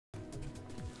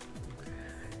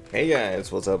Hey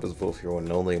guys, what's up? It's Volf here, one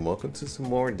and only, and welcome to some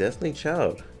more Destiny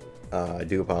Child. I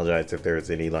do apologize if there's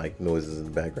any noises in the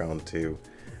background too.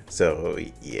 So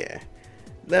yeah,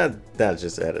 that's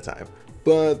just ahead of time.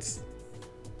 But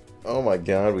oh my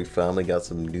god, we finally got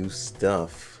some new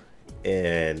stuff,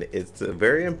 and it's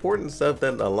very important stuff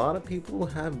that a lot of people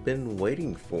have been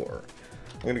waiting for.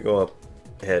 I'm gonna go up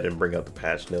ahead and bring up the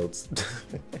patch notes.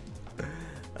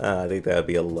 I think that'd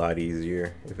be a lot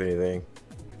easier, if anything.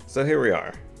 So here we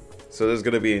are. So there's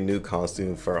gonna be a new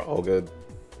costume for Olga,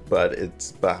 but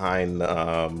it's behind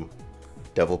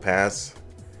Devil Pass.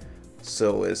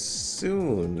 So as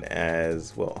soon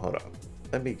as, well, hold on,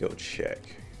 let me go check.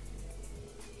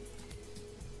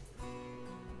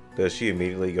 Does she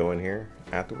immediately go in here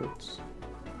afterwards?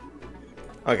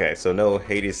 Okay, so no,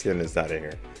 Hades skin is not in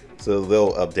here. So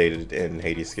they'll update it and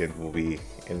Hades skin will be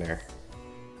in there.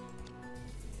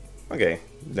 Okay,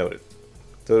 noted.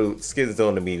 So skins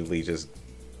don't immediately just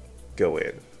go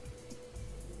in.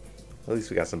 At least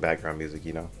we got some background music,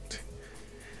 you know.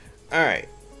 Alright,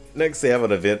 next they have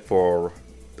an event for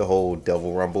the whole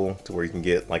Devil Rumble to where you can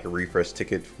get like a refresh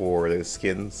ticket for the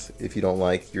skins if you don't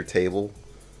like your table.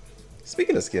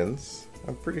 Speaking of skins,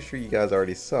 I'm pretty sure you guys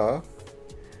already saw.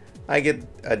 I did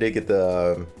get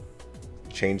the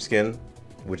change skin,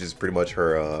 which is pretty much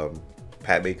her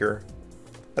pat maker.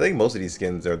 I think most of these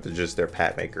skins are just their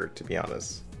pat maker, to be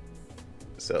honest.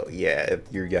 So yeah,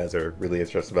 if you guys are really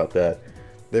interested about that,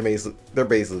 they're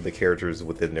basically the characters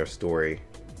within their story.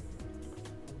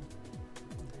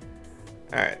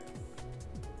 Alright.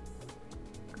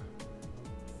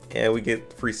 And we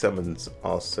get free summons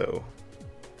also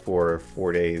for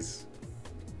 4 days.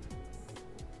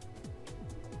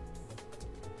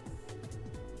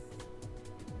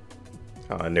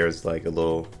 And there's like a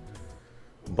little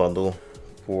bundle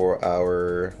for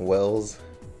our wells.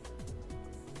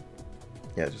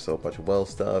 Yeah, just a whole bunch of well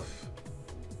stuff.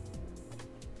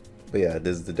 But yeah,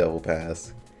 this is the Devil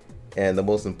Pass. And the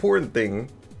most important thing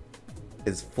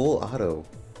is full auto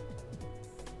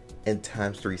and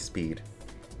 ×3 speed.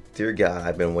 Dear God,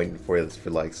 I've been waiting for this for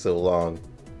like so long.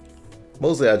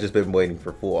 Mostly I've just been waiting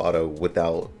for full auto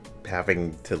without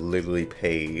having to literally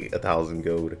pay 1,000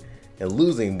 gold and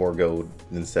losing more gold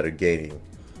instead of gaining.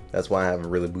 That's why I haven't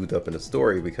really moved up in the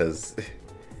story, because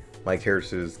my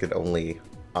characters can only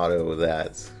auto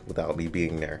that without me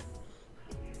being there.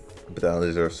 But now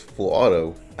that there's full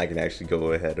auto, I can actually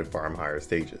go ahead and farm higher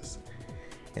stages.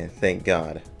 And thank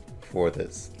God for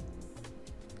this.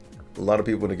 A lot of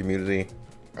people in the community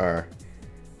are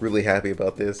really happy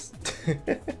about this.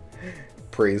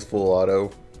 Praise full auto.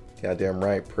 Goddamn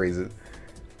right, praise it.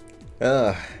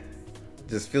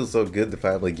 Just feels so good to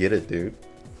finally get it, dude.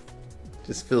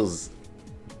 Just feels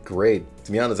great.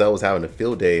 To be honest, I was having a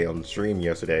field day on the stream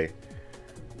yesterday.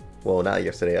 Well, not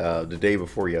yesterday, the day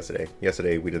before yesterday.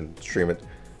 Yesterday we didn't stream it,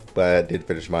 but I did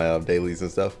finish my dailies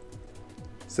and stuff.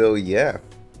 So yeah.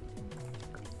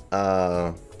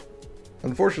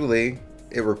 Unfortunately,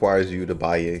 it requires you to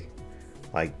buy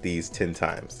like these 10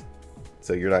 times.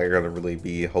 So you're not gonna really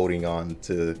be holding on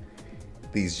to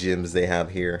these gems they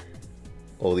have here.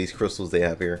 All these crystals they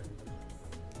have here.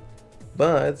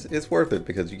 But it's worth it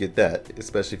because you get that,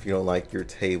 especially if you don't like your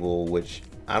table, which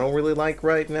I don't really like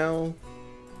right now.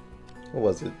 What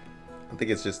was it? I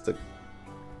think it's just a,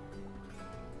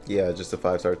 yeah, just a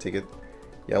 5-star ticket.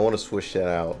 Yeah, I want to switch that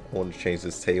out. I want to change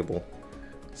this table.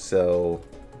 So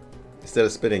instead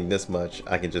of spending this much,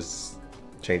 I can just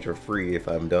change for free if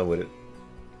I'm done with it.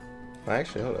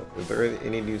 Actually, hold up. Is there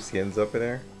any new skins up in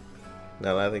there?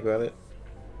 Now that I think about it.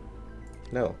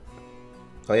 No.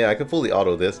 Oh yeah, I can fully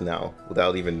auto this now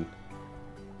without even,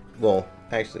 well,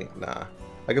 actually, nah.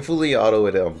 I can fully auto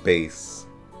it on base.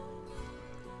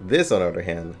 This, on the other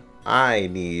hand, I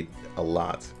need a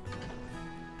lot.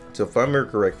 So if I remember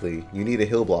correctly, you need a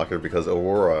heal blocker because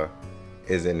Aurora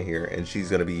is in here and she's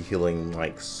going to be healing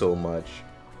like so much.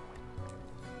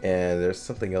 And there's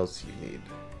something else you need.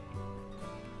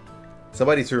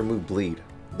 Somebody to remove bleed.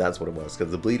 That's what it was,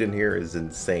 because the bleed in here is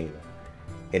insane.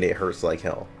 And it hurts like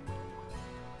hell.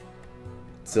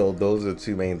 So those are the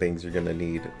two main things you're going to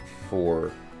need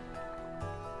for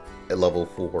a level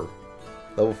 4.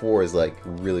 Level 4 is like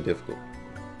really difficult.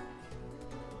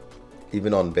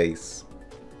 Even on base.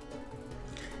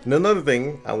 And another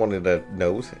thing I wanted to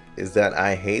note is that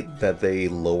I hate that they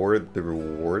lowered the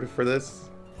reward for this.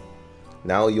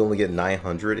 Now you only get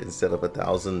 900 instead of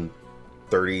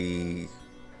 1,030.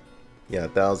 Yeah,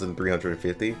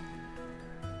 1,350.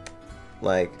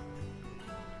 Like,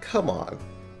 come on.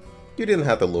 You didn't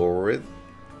have to lower it.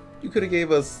 You could have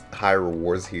gave us high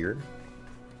rewards here.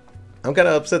 I'm kind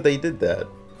of upset they did that.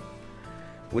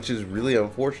 Which is really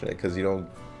unfortunate because you don't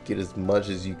get as much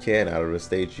as you can out of the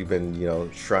stage you've been, you know,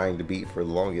 trying to beat for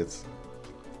the longest.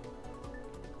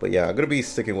 But yeah, I'm gonna be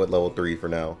sticking with level 3 for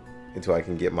now until I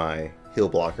can get my heal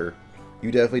blocker. You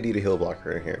definitely need a heal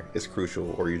blocker in here. It's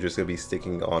crucial, or you're just gonna be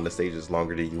sticking on the stages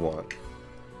longer than you want.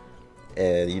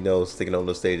 And you know, sticking on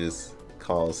those stages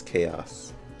cause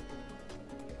chaos.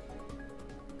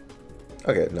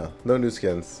 Okay, no new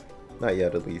skins. Not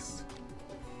yet, at least.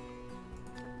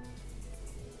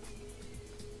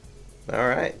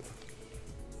 Alright.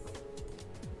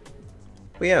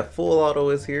 But yeah, full auto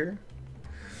is here.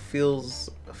 Feels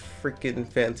freaking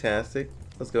fantastic.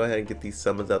 Let's go ahead and get these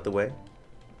summons out the way.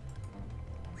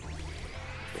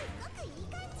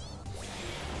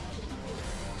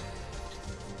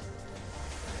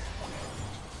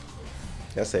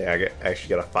 I say I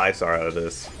actually got a 5-star out of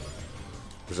this,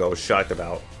 which I was shocked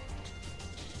about.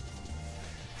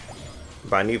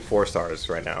 But I need 4 stars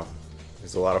right now.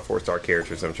 There's a lot of 4-star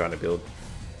characters I'm trying to build.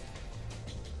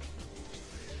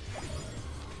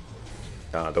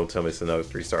 Don't tell me it's another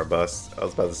 3-star bust. I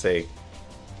was about to say,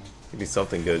 give me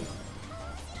something good.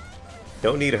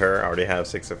 Don't need her. I already have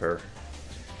 6 of her.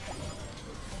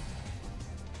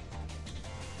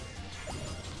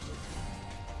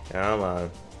 Come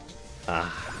on.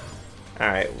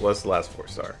 Alright, what's the last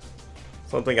 4-star?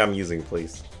 Something I'm using,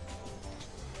 please.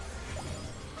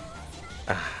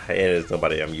 It is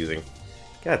nobody I'm using.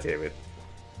 God damn it.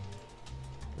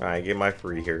 Alright, get my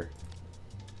free here.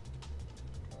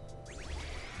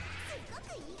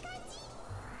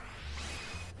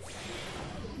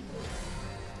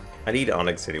 I need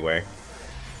Onyx anyway.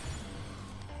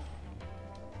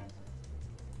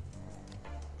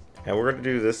 And we're gonna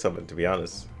do this summon, to be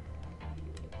honest.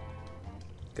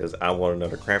 Because I want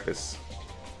another Krampus.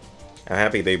 I'm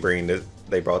happy they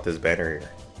brought this banner here.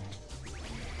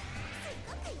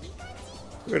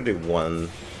 We're gonna do one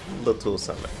little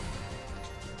summon.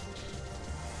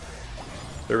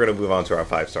 We're gonna move on to our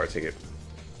 5-star ticket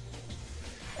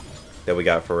that we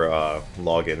got for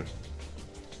login.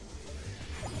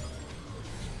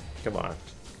 Come on.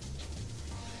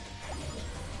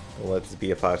 Let's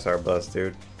be a 5-star bust,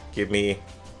 dude. Give me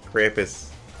Krampus.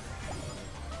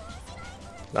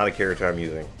 Not a character I'm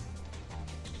using.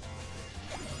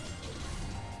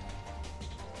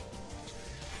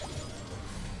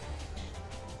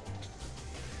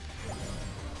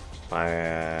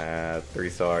 My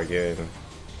 3-star again.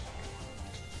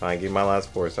 Fine, give me my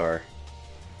last 4-star.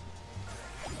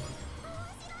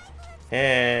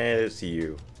 And it's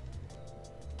you.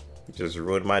 You just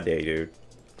ruined my day, dude.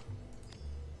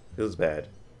 Feels bad.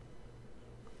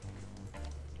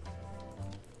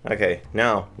 Okay,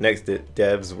 now, next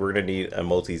devs, we're gonna need a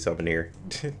multi-summon here.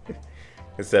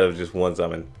 Instead of just one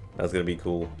summon. That's gonna be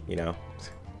cool, you know.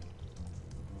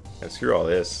 And screw all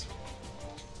this.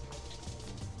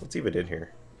 What's even in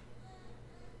here?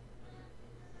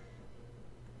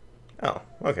 Oh,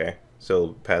 okay.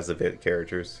 So, passive hit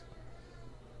characters.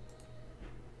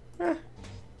 Eh.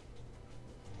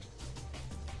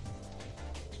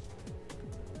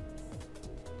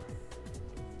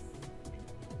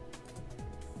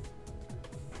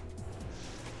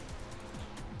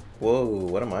 Whoa,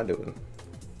 what am I doing?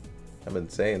 I'm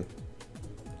insane.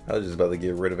 I was just about to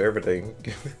get rid of everything.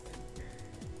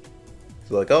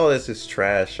 It's like, oh, this is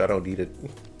trash. I don't need it.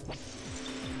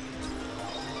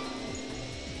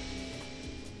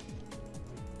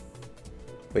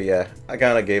 But yeah, I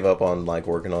kind of gave up on like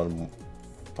working on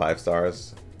 5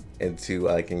 stars until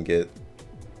I can get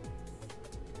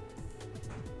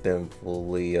them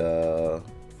fully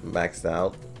maxed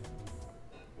out.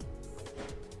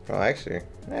 Oh, actually,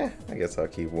 I guess I'll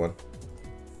keep one.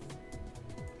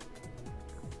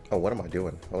 Oh, what am I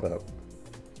doing? Hold up.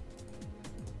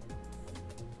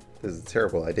 This is a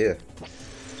terrible idea.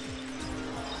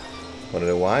 Wanna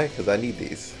know why? Because I need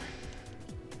these.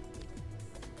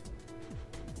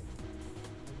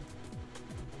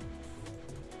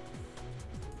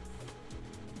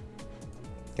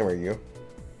 Come here, you.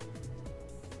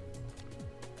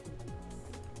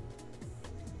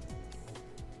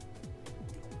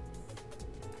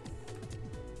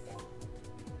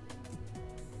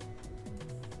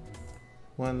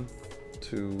 One,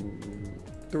 2,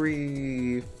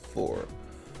 3, 4.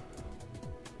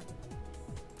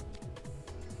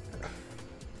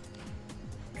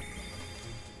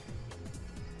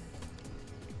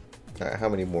 Alright, how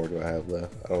many more do I have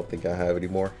left? I don't think I have any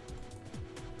more.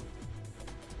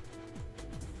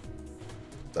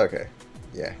 Okay,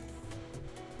 yeah.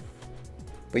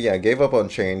 But yeah, I gave up on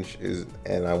change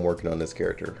and I'm working on this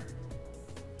character.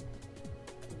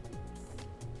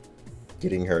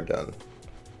 Getting her done.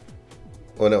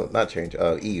 Oh no, not change,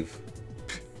 Eve.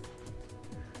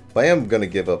 But I am gonna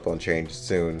give up on change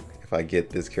soon if I get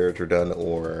this character done,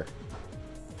 or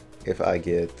if I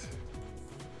get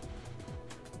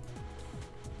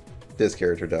this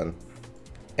character done.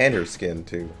 And her skin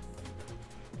too.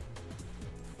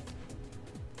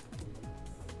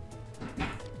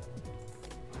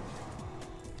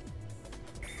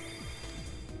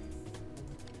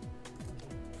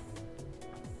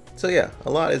 So yeah, a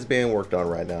lot is being worked on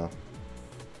right now.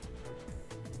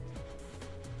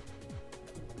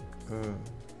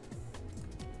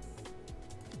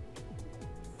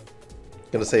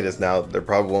 Gonna say this now, there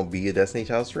probably won't be a Destiny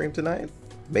Child stream tonight.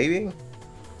 Maybe.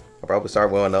 I'll probably start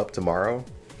going up tomorrow.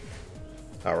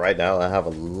 Right now I have a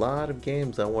lot of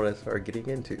games I want to start getting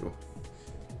into.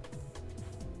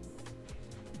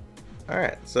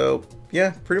 Alright, so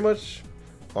yeah, pretty much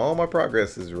all my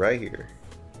progress is right here,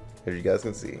 as you guys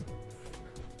can see.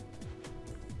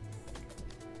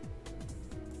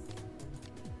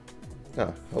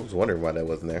 Oh, I was wondering why that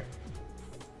wasn't there.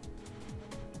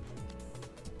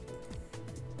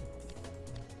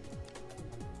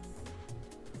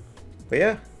 But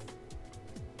yeah.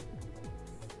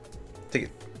 Take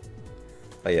it.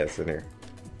 Oh yeah, it's in here.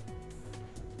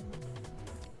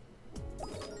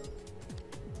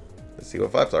 Let's see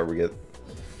what 5-star we get.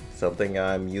 Something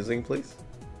I'm using, please.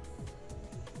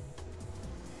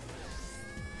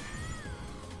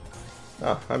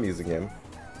 Oh, I'm using him.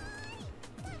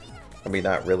 I mean,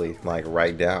 not really, like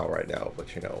right now,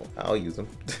 but you know, I'll use him.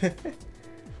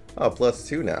 Oh,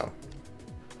 +2 now.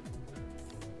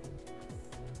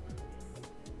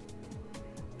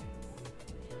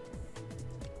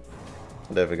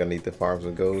 I'm definitely gonna need to farm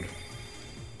some gold.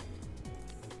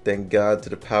 Thank God to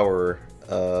the power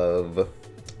of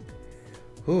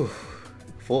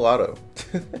full auto.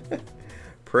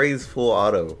 Praise full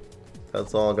auto.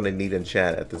 That's all I'm gonna need in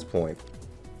chat at this point.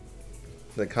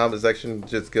 In the comment section,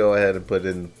 just go ahead and put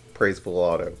in praise full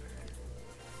auto.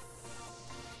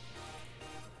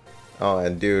 Oh,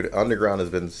 and dude, Underground has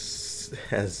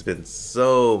been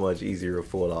so much easier with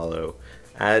full auto.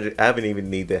 I haven't even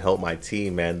need to help my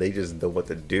team, man. They just know what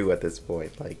to do at this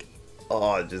point. Like,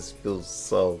 oh, it just feels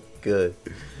so good.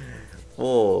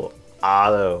 Full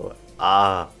auto.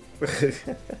 Ah.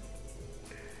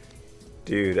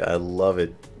 Dude, I love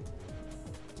it.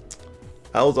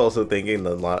 I was also thinking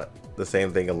the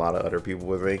same thing a lot of other people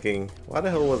were thinking. Why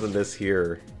the hell wasn't this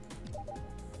here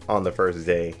on the first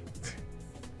day?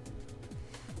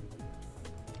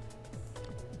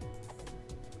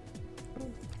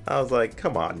 I was like,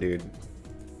 come on, dude.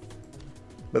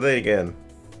 But then again,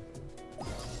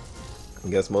 I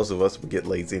guess most of us would get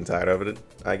lazy and tired of it,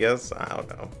 I guess. I don't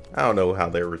know. I don't know how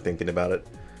they were thinking about it.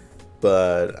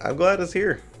 But I'm glad it's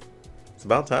here. It's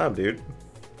about time, dude.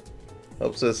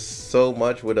 Helps us so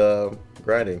much with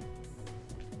grinding.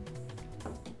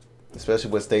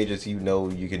 Especially with stages you know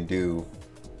you can do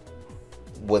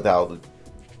without...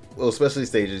 Well, especially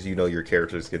stages you know your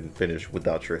characters can finish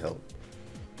without your help.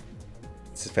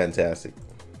 It's fantastic.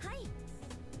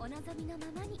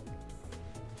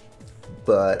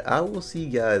 But I will see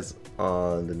you guys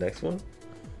on the next one.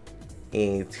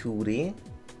 And until then,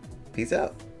 peace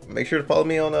out. Make sure to follow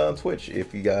me on Twitch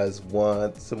if you guys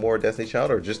want some more Destiny Child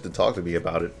or just to talk to me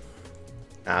about it.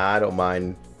 I don't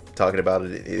mind talking about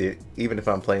it, even if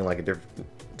I'm playing like a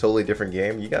totally different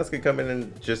game. You guys can come in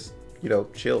and just, you know,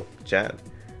 chill, chat.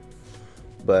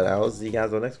 But I will see you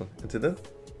guys on the next one. Until then,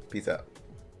 peace out.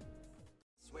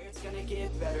 It's gonna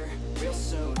get better real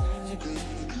soon.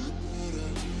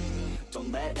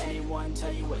 Don't let anyone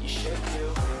tell you what you should do.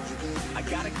 I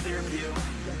got a clear view.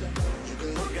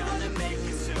 We're gonna make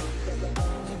it soon.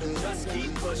 Just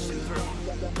keep pushing through.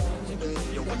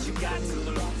 You're what you got to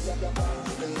lose.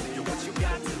 You're what you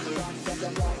got to lose.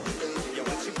 You're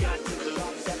what you got to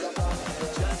lose.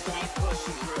 Just keep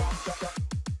pushing through.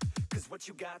 'Cause what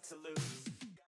you got to lose.